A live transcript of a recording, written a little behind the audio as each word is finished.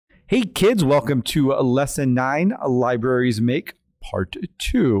Hey kids, welcome to Lesson 9, Libraries Make, Part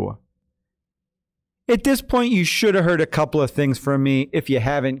 2. At this point, you should have heard a couple of things from me. If you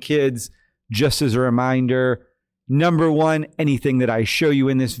haven't, kids, just as a reminder, number one, anything that I show you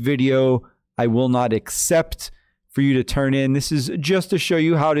in this video, I will not accept for you to turn in. This is just to show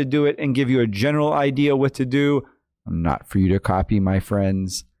you how to do it and give you a general idea what to do, not for you to copy, my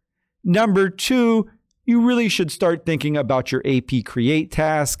friends. Number two, you really should start thinking about your AP Create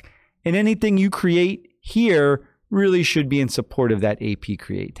task. And anything you create here really should be in support of that AP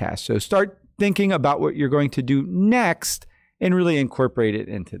Create task. So start thinking about what you're going to do next and really incorporate it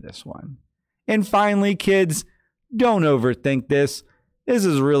into this one. And finally, kids, don't overthink this. This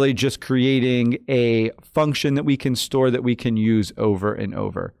is really just creating a function that we can store that we can use over and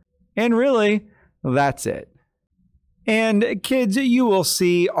over. And really, that's it. And kids, you will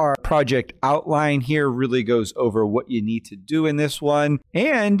see our project outline here really goes over what you need to do in this one.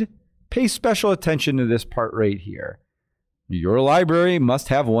 And pay special attention to this part right here. Your library must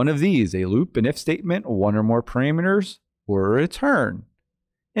have one of these, a loop, an if statement, one or more parameters, or a return.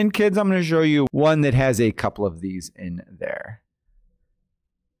 And kids, I'm going to show you one that has a couple of these in there.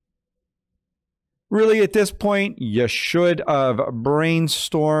 Really, at this point, you should have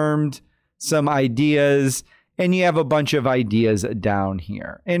brainstormed some ideas, and you have a bunch of ideas down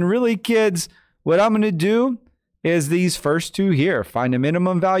here. And really, kids, what I'm going to do is these first two here. Find a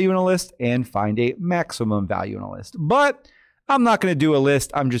minimum value in a list and find a maximum value in a list. But I'm not going to do a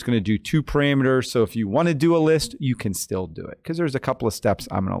list. I'm just going to do two parameters. So if you want to do a list, you can still do it because there's a couple of steps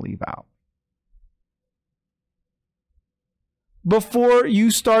I'm going to leave out. Before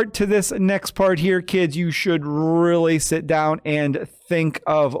you start to this next part here, kids, you should really sit down and think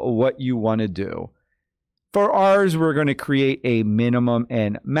of what you want to do. For ours, we're going to create a minimum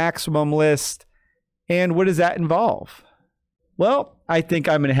and maximum list. And what does that involve? Well, I think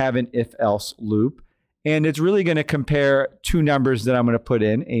I'm going to have an if-else loop, and it's really going to compare two numbers that I'm going to put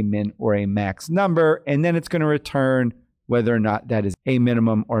in, a min or a max number, and then it's going to return whether or not that is a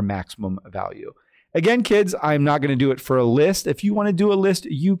minimum or maximum value. Again, kids, I'm not going to do it for a list. If you want to do a list,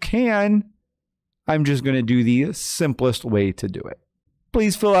 you can. I'm just going to do the simplest way to do it.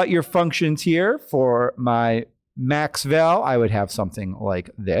 Please fill out your functions here. For my max val, I would have something like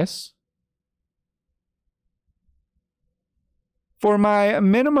this. For my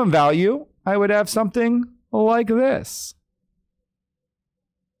minimum value, I would have something like this.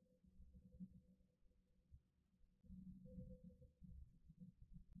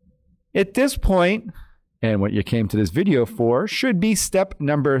 At this point, and what you came to this video for, should be step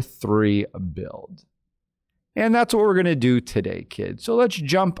number 3, build. And that's what we're going to do today, kids. So let's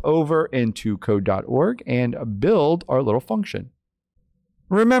jump over into code.org and build our little function.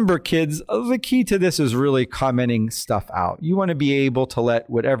 Remember, kids, the key to this is really commenting stuff out. You want to be able to let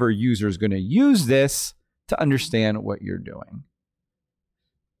whatever user is going to use this to understand what you're doing.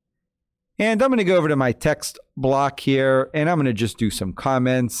 And I'm going to go over to my text block here, and I'm going to just do some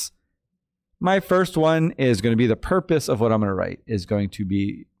comments. My first one is going to be the purpose of what I'm going to write is going to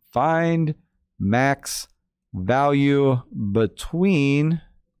be find max value between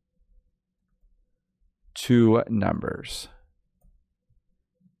two numbers.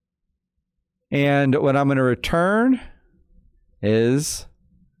 And what I'm going to return is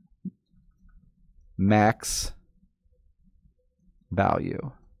max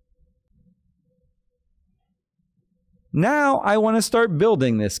value. Now I want to start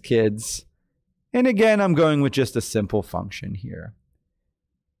building this, kids. And again, I'm going with just a simple function here.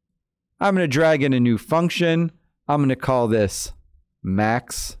 I'm going to drag in a new function. I'm going to call this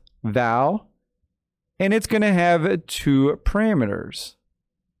max val. And it's going to have two parameters,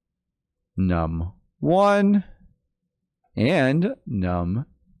 num1 and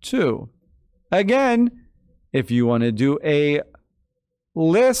num2. Again, if you want to do a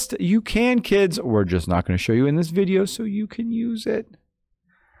list, you can, kids. We're just not going to show you in this video so you can use it.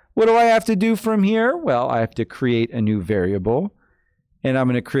 What do I have to do from here? Well, I have to create a new variable, and I'm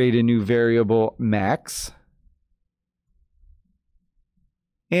going to create a new variable max.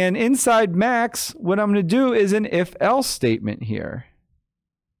 And inside max, what I'm going to do is an if-else statement here.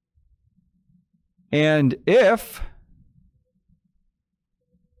 And if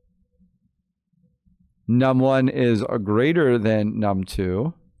num1 is greater than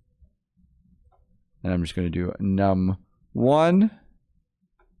num2, and I'm just going to do num1,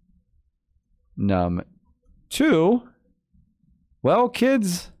 num2, well,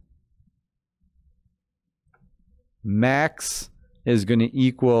 kids, max is going to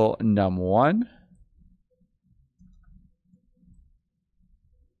equal num1.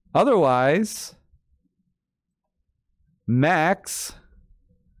 Otherwise, max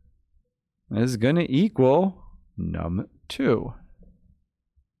is going to equal num2.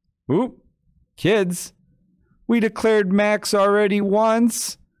 Oop, kids, we declared max already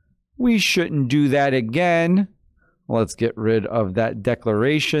once. We shouldn't do that again. Let's get rid of that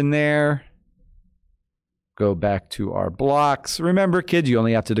declaration there. Go back to our blocks. Remember, kids, you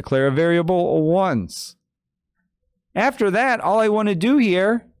only have to declare a variable once. After that, all I want to do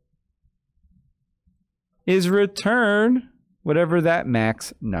here is return whatever that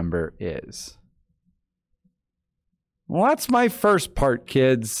max number is. Well, that's my first part,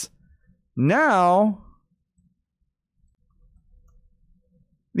 kids. Now,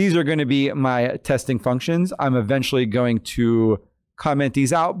 these are going to be my testing functions. I'm eventually going to comment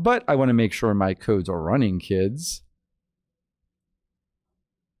these out, but I want to make sure my codes are running, kids.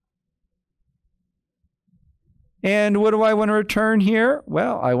 And what do I want to return here?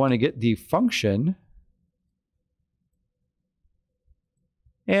 Well, I want to get the function.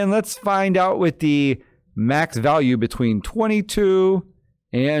 And let's find out what the max value between 22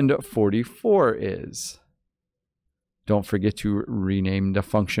 and 44 is. Don't forget to rename the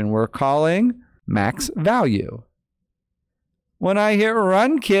function we're calling max value. When I hit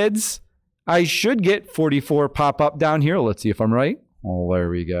run, kids, I should get 44 pop up down here. Let's see if I'm right. Oh, there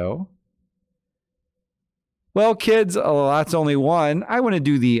we go. Well, kids, that's only one. I want to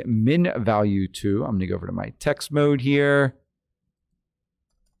do the min value too. I'm going to go over to my text mode here.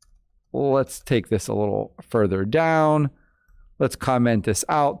 Let's take this a little further down. Let's comment this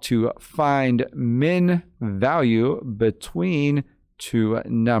out to find min value between two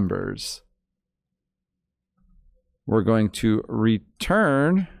numbers. We're going to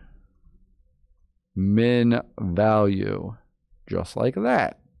return min value, just like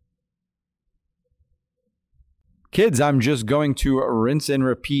that. Kids, I'm just going to rinse and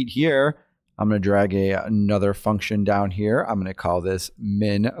repeat here. I'm going to drag another function down here. I'm going to call this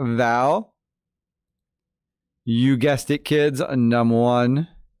min val. You guessed it, kids, num1,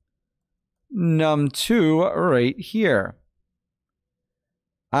 num2 right here.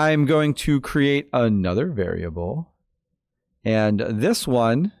 I'm going to create another variable, and this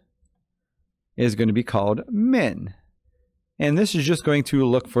one is going to be called min. And this is just going to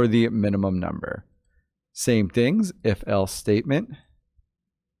look for the minimum number. Same things, if-else statement.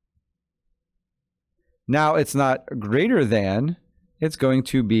 Now it's not greater than, it's going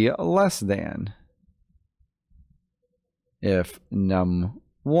to be less than. If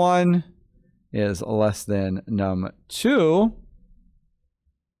num1 is less than num2,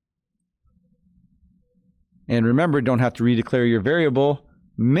 and remember, don't have to redeclare your variable,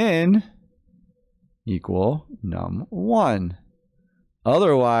 min equal num1.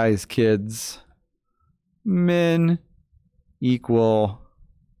 Otherwise, kids, min equal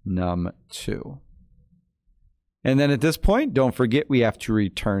num2. And then at this point, don't forget we have to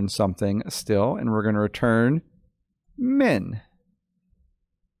return something still, and we're going to return min.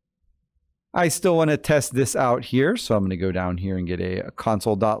 I still want to test this out here, so I'm going to go down here and get a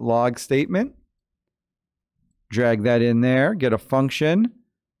console.log statement. Drag that in there, get a function.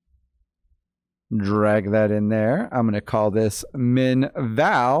 Drag that in there. I'm going to call this min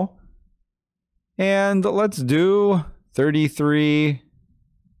val. And let's do 33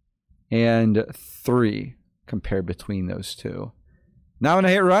 and 3. Compare between those two. Now when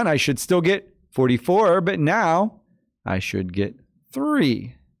I hit run, I should still get 44, but now I should get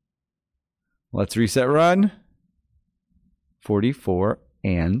 3. Let's reset run. 44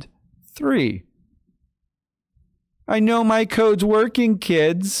 and 3. I know my code's working,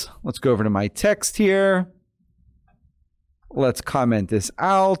 kids. Let's go over to my text here. Let's comment this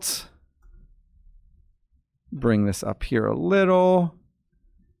out. Bring this up here a little.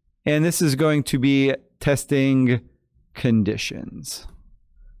 And this is going to be testing conditions.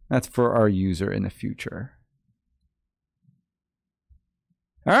 That's for our user in the future.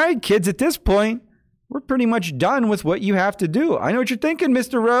 All right, kids, at this point, we're pretty much done with what you have to do. I know what you're thinking,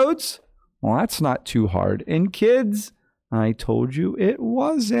 Mr. Rhodes. Well, that's not too hard. And kids, I told you it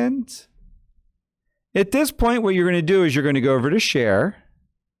wasn't. At this point, what you're going to do is you're going to go over to share.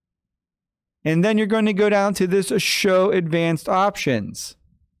 And then you're going to go down to this show advanced options.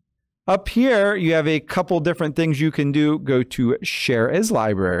 Up here, you have a couple different things you can do. Go to Share as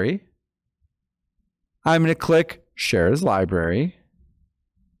Library. I'm going to click Share as Library.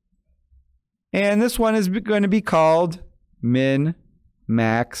 And this one is going to be called Min,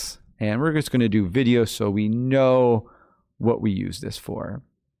 Max, and we're just going to do video so we know what we use this for.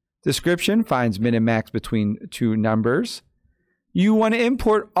 Description finds min and max between two numbers. You want to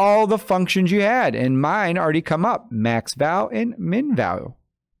import all the functions you had, and mine already come up, max val and min val.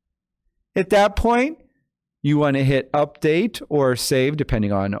 At that point, You want to hit update or save,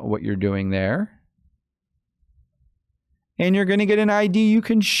 depending on what you're doing there. And you're going to get an ID you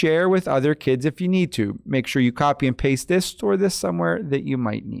can share with other kids if you need to. Make sure you copy and paste this, store this somewhere that you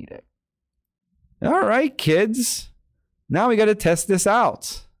might need it. All right, kids. Now we got to test this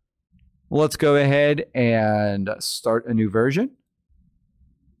out. Let's go ahead and start a new version.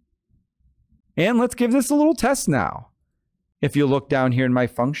 And let's give this a little test now. If you look down here in my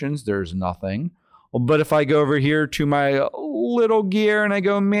functions, there's nothing. But if I go over here to my little gear and I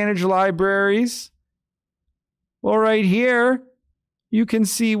go manage libraries, well, right here, you can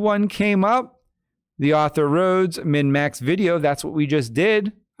see one came up. The author Rhodes min-max video, that's what we just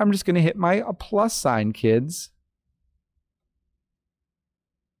did. I'm just going to hit my plus sign, kids.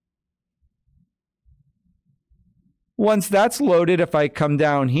 Once that's loaded, if I come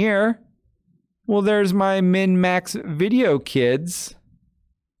down here, well, there's my min-max video, kids.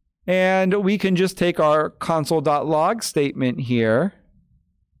 And we can just take our console.log statement here,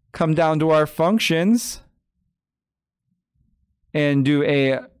 come down to our functions, and do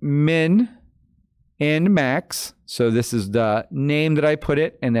a min and max. So this is the name that I put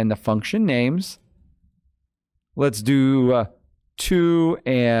it, and then the function names. Let's do 2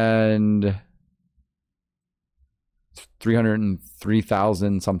 and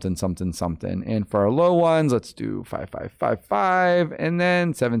 303,000 something something something. And for our low ones, let's do 5555 and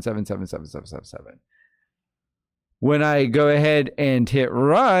then 77777777. When I go ahead and hit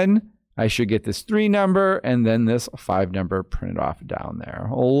run, I should get this 3 number and then this 5 number printed off down there.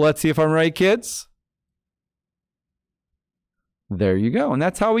 Let's see if I'm right, kids. There you go. And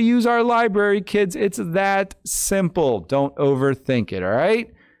that's how we use our library, kids. It's that simple. Don't overthink it, all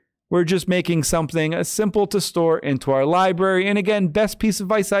right? We're just making something simple to store into our library. And again, best piece of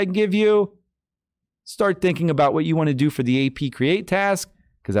advice I can give you, start thinking about what you want to do for the AP Create task,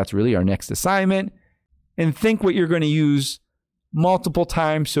 because that's really our next assignment. And think what you're going to use multiple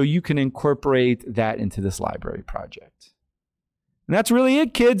times so you can incorporate that into this library project. And that's really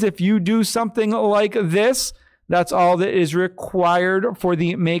it, kids. If you do something like this, that's all that is required for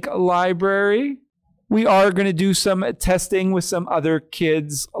the Make Library. We are going to do some testing with some other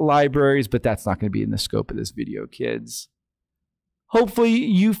kids' libraries, but that's not going to be in the scope of this video, kids. Hopefully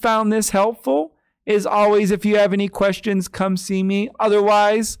you found this helpful. As always, if you have any questions, come see me.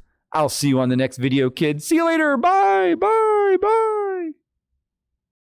 Otherwise, I'll see you on the next video, kids. See you later. Bye, bye, bye.